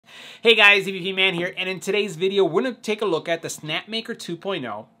Hey guys, EBPMAN here, and in today's video we're going to take a look at the Snapmaker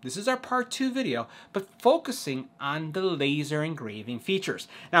 2.0. This is our part 2 video, but focusing on the laser engraving features.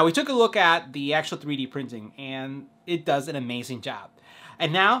 Now we took a look at the actual 3D printing and it does an amazing job.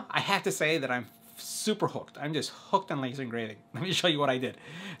 And now I have to say that I'm super hooked. I'm just hooked on laser engraving. Let me show you what I did.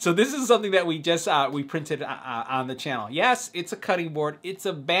 So this is something that we just we printed on the channel. Yes, it's a cutting board. It's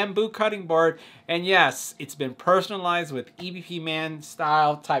a bamboo cutting board, and yes, it's been personalized with EBPMAN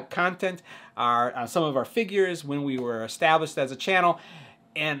style type content. Some of our figures when we were established as a channel,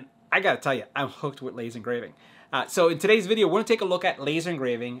 and I gotta tell you, I'm hooked with laser engraving. So in today's video, we're going to take a look at laser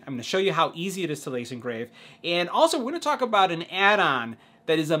engraving. I'm going to show you how easy it is to laser engrave, and also we're going to talk about an add-on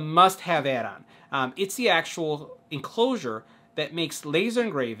that is a must-have add-on. It's the actual enclosure that makes laser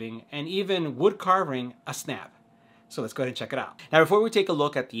engraving and even wood carving a snap. So let's go ahead and check it out. Now before we take a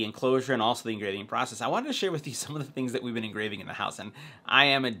look at the enclosure and also the engraving process, I wanted to share with you some of the things that we've been engraving in the house. And I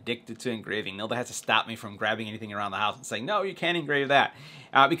am addicted to engraving. Nilda has to stop me from grabbing anything around the house and saying, no, you can't engrave that.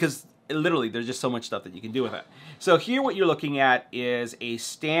 Because literally there's just so much stuff that you can do with it. So here what you're looking at is a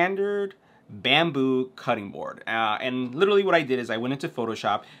standard bamboo cutting board, and literally what I did is I went into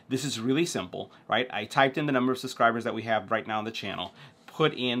Photoshop. This is really simple, right? I typed in the number of subscribers that we have right now on the channel,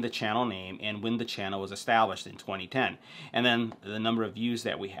 put in the channel name and when the channel was established in 2010, and then the number of views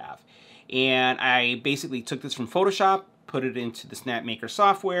that we have. And I basically took this from Photoshop, put it into the Snapmaker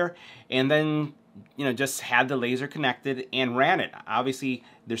software, and then just had the laser connected and ran it. Obviously,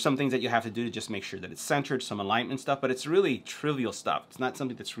 there's some things that you have to do to just make sure that it's centered, some alignment stuff, but it's really trivial stuff. It's not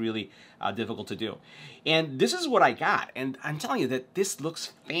something that's really difficult to do. And this is what I got, and I'm telling you that this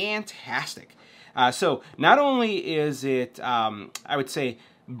looks fantastic. So not only is it, I would say,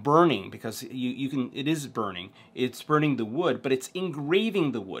 burning, because it is burning. It's burning the wood, but it's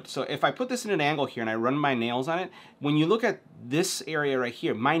engraving the wood. So if I put this in an angle here and I run my nails on it, when you look at this area right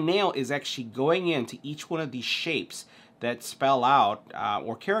here, my nail is actually going into each one of these shapes that spell out,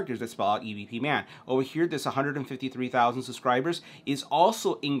 or characters that spell out EBPMAN. Over here, this 153,000 subscribers is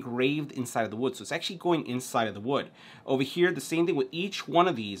also engraved inside of the wood. So it's actually going inside of the wood. Over here, the same thing with each one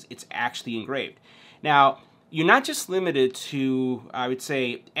of these, it's actually engraved. Now, you're not just limited to, I would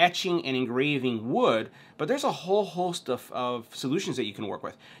say, etching and engraving wood, but there's a whole host of solutions that you can work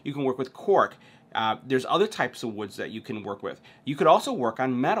with. You can work with cork. There's other types of woods that you can work with. You could also work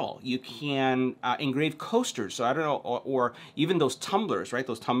on metal. You can engrave coasters. So I don't know, or even those tumblers, right?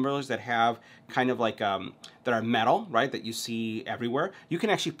 Those tumblers that have kind of like, that are metal, right? That you see everywhere. You can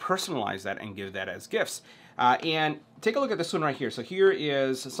actually personalize that and give that as gifts. And take a look at this one right here. So here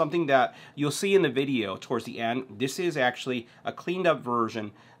is something that you'll see in the video towards the end. This is actually a cleaned up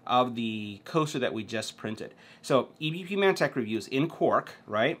version of the coaster that we just printed. So EBPMAN Tech Reviews in cork,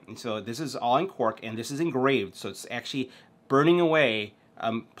 right? And so this is all in cork and this is engraved. So it's actually burning away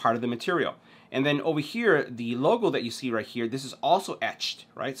part of the material. And then over here, the logo that you see right here, this is also etched,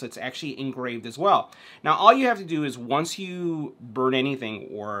 right? So it's actually engraved as well. Now, all you have to do is once you burn anything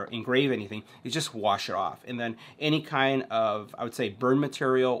or engrave anything, is just wash it off. And then any kind of, I would say, burn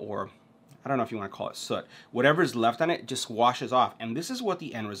material, or I don't know if you want to call it soot, whatever is left on it just washes off. And this is what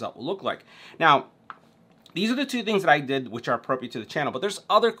the end result will look like. Now, these are the two things that I did which are appropriate to the channel, but there's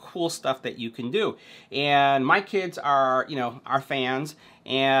other cool stuff that you can do. And my kids are, are fans,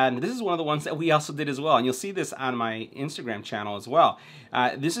 and this is one of the ones that we also did as well. And you'll see this on my Instagram channel as well.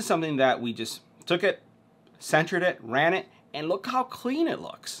 This is something that we just took it, centered it, ran it, and look how clean it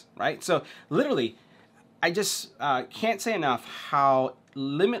looks, right? So literally, I just can't say enough how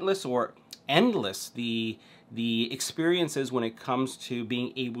limitless or endless the experiences when it comes to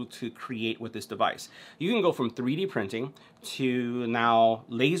being able to create with this device. You can go from 3D printing to now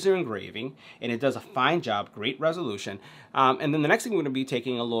laser engraving, and it does a fine job, great resolution. And then the next thing we're going to be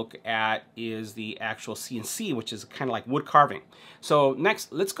taking a look at is the actual CNC, which is kind of like wood carving. So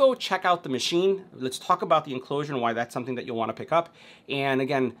next, let's go check out the machine. Let's talk about the enclosure and why that's something that you'll want to pick up. And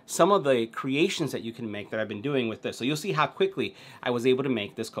again, some of the creations that you can make that I've been doing with this. So you'll see how quickly I was able to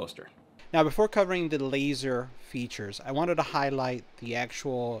make this coaster. Now, before covering the laser features, I wanted to highlight the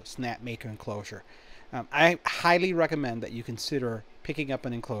actual Snapmaker enclosure. I highly recommend that you consider picking up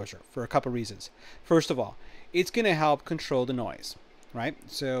an enclosure for a couple reasons. First of all, it's going to help control the noise, right?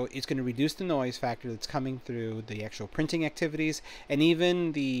 So it's going to reduce the noise factor that's coming through the actual printing activities and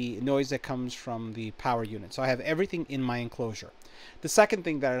even the noise that comes from the power unit. So I have everything in my enclosure. The second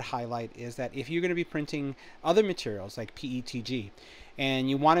thing that I'd highlight is that if you're going to be printing other materials like PETG, and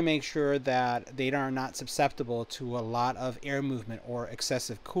you want to make sure that they are not susceptible to a lot of air movement or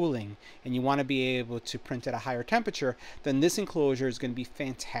excessive cooling, and you want to be able to print at a higher temperature, then this enclosure is going to be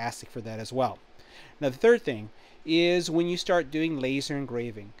fantastic for that as well. Now, the third thing is when you start doing laser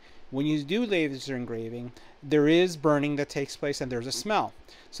engraving, when you do laser engraving, there is burning that takes place and there's a smell.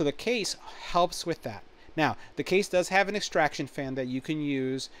 So the case helps with that. Now, the case does have an extraction fan that you can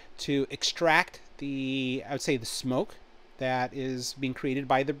use to extract the, I would say, the smoke that is being created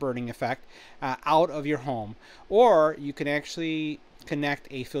by the burning effect out of your home. Or you can actually connect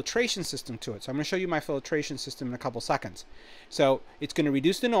a filtration system to it. So I'm going to show you my filtration system in a couple seconds. So it's going to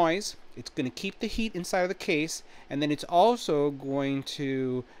reduce the noise, it's going to keep the heat inside of the case, and then it's also going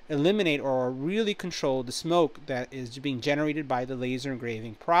to eliminate or really control the smoke that is being generated by the laser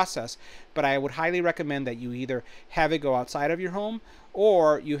engraving process. But I would highly recommend that you either have it go outside of your home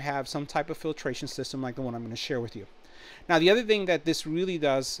or you have some type of filtration system like the one I'm going to share with you. Now, the other thing that this really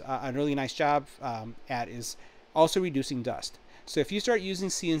does a really nice job at is also reducing dust. So if you start using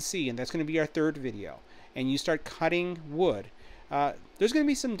CNC, and that's going to be our third video, and you start cutting wood, there's going to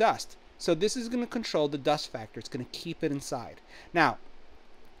be some dust. So this is going to control the dust factor. It's going to keep it inside. Now,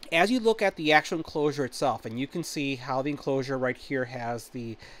 as you look at the actual enclosure itself, and you can see how the enclosure right here has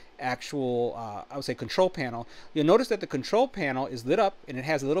the actual, I would say, control panel, you'll notice that the control panel is lit up and it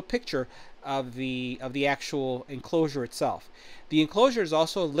has a little picture of the actual enclosure itself. The enclosure is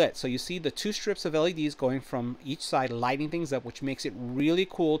also lit, so you see the two strips of LEDs going from each side, lighting things up, which makes it really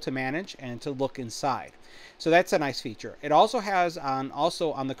cool to manage and to look inside. So that's a nice feature. It also has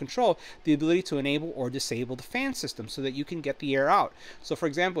also on the control the ability to enable or disable the fan system so that you can get the air out. So for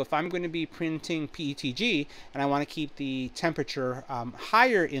example, if I'm going to be printing PETG and I want to keep the temperature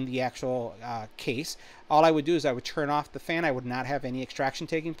higher in the actual case, all I would do is I would turn off the fan. I would not have any extraction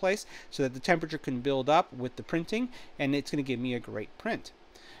taking place so that the temperature can build up with the printing, and it's going to give me a great print.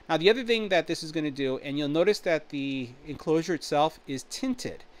 Now, the other thing that this is going to do, and you'll notice that the enclosure itself is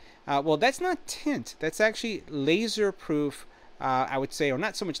tinted. Well, that's not tint. That's actually laser proof, I would say, or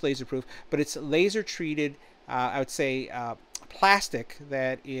not so much laser proof, but it's laser treated, I would say, plastic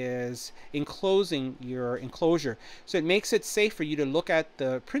that is enclosing your enclosure. So it makes it safe for you to look at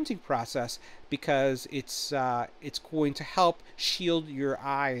the printing process because it's going to help shield your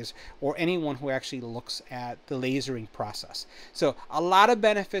eyes or anyone who actually looks at the lasering process. So a lot of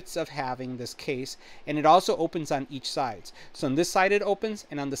benefits of having this case, and it also opens on each side. So on this side it opens,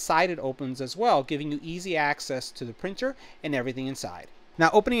 and on the side it opens as well, giving you easy access to the printer and everything inside. Now,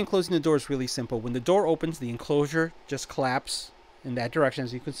 opening and closing the door is really simple. When the door opens, the enclosure just collapses in that direction,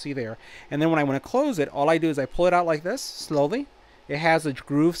 as you can see there. And then when I want to close it, all I do is I pull it out like this, slowly. It has a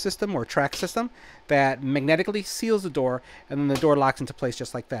groove system or track system that magnetically seals the door, and then the door locks into place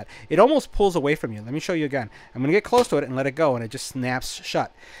just like that. It almost pulls away from you. Let me show you again. I'm going to get close to it and let it go, and it just snaps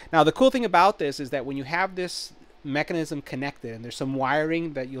shut. Now, the cool thing about this is that when you have this mechanism connected, and there's some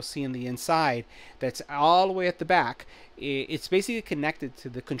wiring that you'll see in the inside that's all the way at the back, it's basically connected to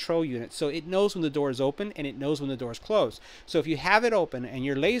the control unit, so it knows when the door is open and it knows when the door is closed. So if you have it open and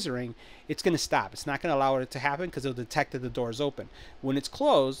you're lasering, it's going to stop. It's not going to allow it to happen because it'll detect that the door is open. When it's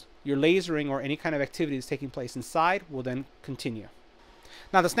closed, your lasering or any kind of activity that's taking place inside will then continue.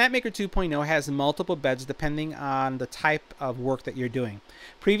 Now, the Snapmaker 2.0 has multiple beds depending on the type of work that you're doing.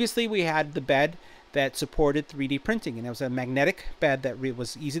 Previously, we had the bed that supported 3D printing, and it was a magnetic bed that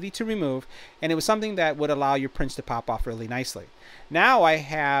was easy to remove, and it was something that would allow your prints to pop off really nicely. Now I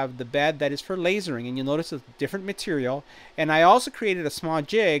have the bed that is for lasering, and you'll notice a different material, and I also created a small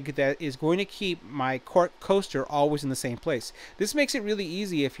jig that is going to keep my cork coaster always in the same place. This makes it really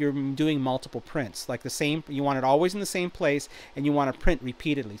easy if you're doing multiple prints, like the same, you want it always in the same place and you want to print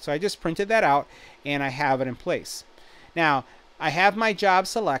repeatedly. So I just printed that out and I have it in place. Now, I have my job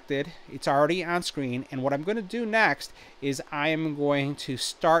selected, it's already on screen, and what I'm going to do next is I am going to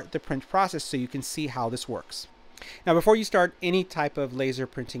start the print process so you can see how this works. Now, before you start any type of laser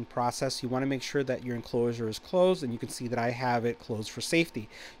printing process, you want to make sure that your enclosure is closed, and you can see that I have it closed for safety.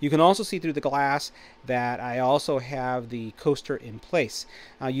 You can also see through the glass that I also have the coaster in place.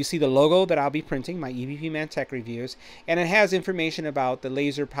 You see the logo that I'll be printing, my EBPMAN Tech Reviews, and it has information about the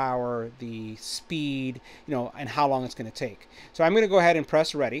laser power, the speed, and how long it's going to take. So I'm going to go ahead and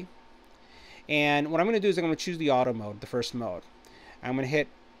press ready. And what I'm going to do is I'm going to choose the auto mode, the first mode. I'm going to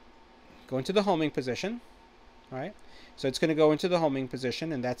go into the homing position. Right, so it's going to go into the homing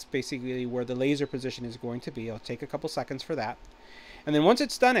position, and that's basically where the laser position is going to be. It'll take a couple seconds for that. And then once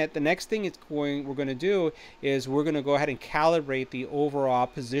it's done it, the next thing we're going to do is we're going to go ahead and calibrate the overall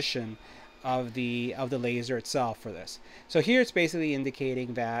position of the laser itself for this. So here it's basically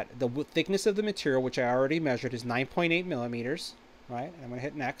indicating that the thickness of the material, which I already measured, is 9.8 millimeters. Right, and I'm going to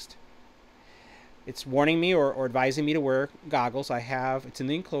hit next. It's warning me or advising me to wear goggles. It's in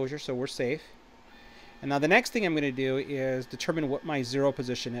the enclosure, so we're safe. And now the next thing I'm going to do is determine what my zero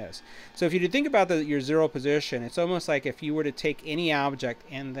position is. So if you think about your zero position, it's almost like if you were to take any object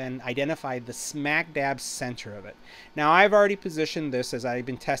and then identify the smack dab center of it. Now I've already positioned this, as I've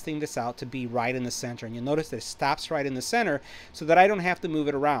been testing this out, to be right in the center. And you'll notice that it stops right in the center so that I don't have to move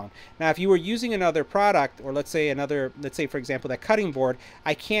it around. Now if you were using another product, or let's say for example that cutting board,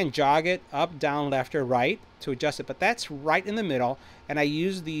 I can jog it up, down, left, or right to adjust it, but that's right in the middle, and I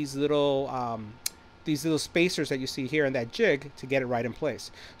use these little spacers that you see here in that jig to get it right in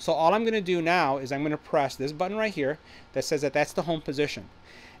place. So all I'm going to do now is I'm going to press this button right here that says that that's the home position.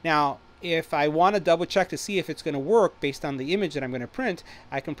 Now if I want to double check to see if it's going to work based on the image that I'm going to print,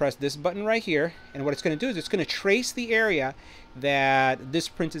 I can press this button right here, and what it's going to do is it's going to trace the area that this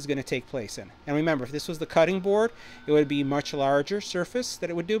print is going to take place in. And remember, if this was the cutting board, it would be much larger surface that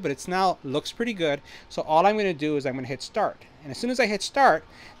it would do, but it's now looks pretty good. So all I'm going to do is I'm going to hit start. And as soon as I hit start,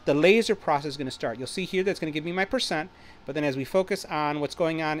 the laser process is going to start. You'll see here that's going to give me my %, but then as we focus on what's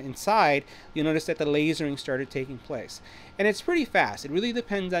going on inside, you'll notice that the lasering started taking place. And it's pretty fast. It really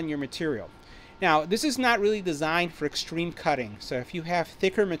depends on your material. Now, this is not really designed for extreme cutting. So if you have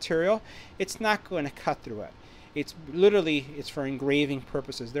thicker material, it's not going to cut through it. It's for engraving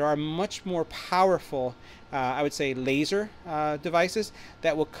purposes. There are much more powerful, I would say, laser devices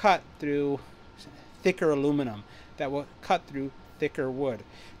that will cut through thicker aluminum, that will cut through thicker wood.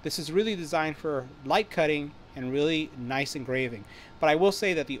 This is really designed for light cutting and really nice engraving. But I will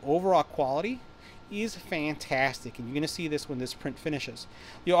say that the overall quality is fantastic, and you're going to see this when this print finishes.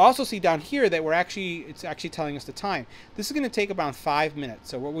 You'll also see down here that it's actually telling us the time. This is going to take about 5 minutes.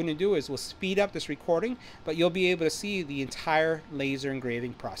 So what we're going to do is we'll speed up this recording, but you'll be able to see the entire laser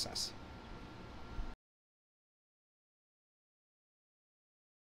engraving process.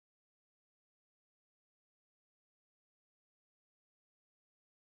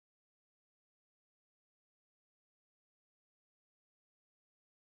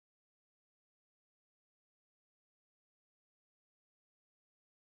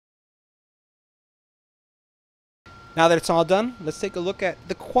 Now that it's all done, let's take a look at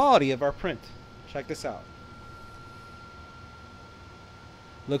the quality of our print. Check this out.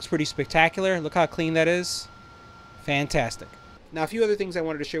 Looks pretty spectacular. Look how clean that is. Fantastic. Now a few other things I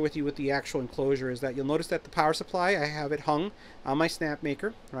wanted to share with you with the actual enclosure is that you'll notice that the power supply, I have it hung on my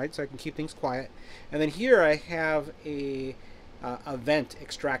Snapmaker, right, so I can keep things quiet. And then here I have a vent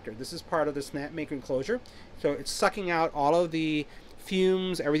extractor. This is part of the Snapmaker enclosure. So it's sucking out all of the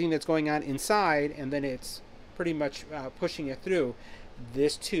fumes, everything that's going on inside, and then it's pretty much pushing it through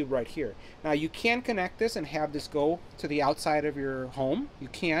this tube right here. Now you can connect this and have this go to the outside of your home. You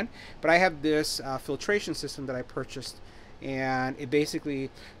can, but I have this filtration system that I purchased, and it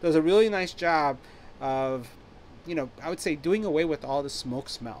basically does a really nice job of, I would say, doing away with all the smoke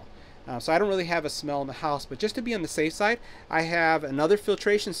smell. So I don't really have a smell in the house, but just to be on the safe side, I have another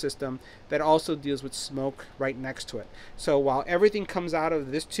filtration system that also deals with smoke right next to it. So while everything comes out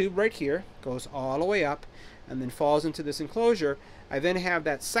of this tube right here, goes all the way up, and then falls into this enclosure, I then have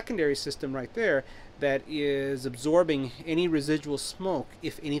that secondary system right there that is absorbing any residual smoke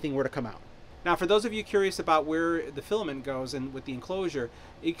if anything were to come out. Now for those of you curious about where the filament goes and with the enclosure,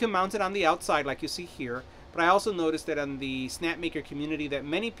 you can mount it on the outside like you see here, but I also noticed that on the Snapmaker community that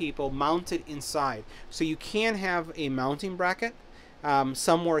many people mount it inside. So you can have a mounting bracket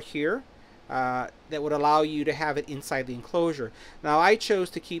somewhere here that would allow you to have it inside the enclosure. Now I chose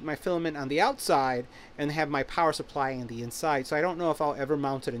to keep my filament on the outside and have my power supply on the inside, so I don't know if I'll ever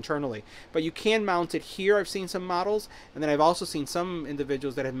mount it internally. But you can mount it here. I've seen some models, and then I've also seen some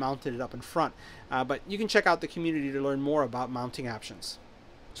individuals that have mounted it up in front. But you can check out the community to learn more about mounting options.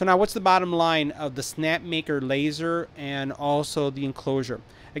 So now what's the bottom line of the Snapmaker laser and also the enclosure?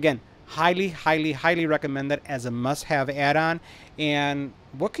 Again, highly recommend that as a must-have add-on. And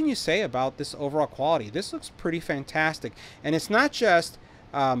what can you say about this overall quality? This looks pretty fantastic, and it's not just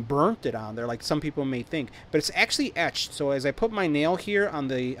burnt it on there like some people may think, but it's actually etched. So as I put my nail here on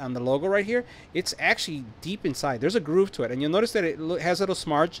the logo right here, it's actually deep inside. There's a groove to it, and you'll notice that it has a little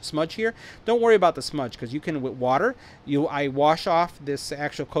smudge here. Don't worry about the smudge, because you can, with water, I wash off this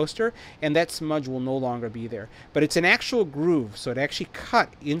actual coaster and that smudge will no longer be there. But it's an actual groove, so it actually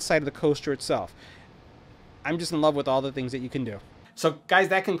cut inside of the coaster itself. I'm just in love with all the things that you can do. So guys,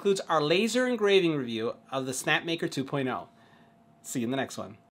 that concludes our laser engraving review of the Snapmaker 2.0. See you in the next one.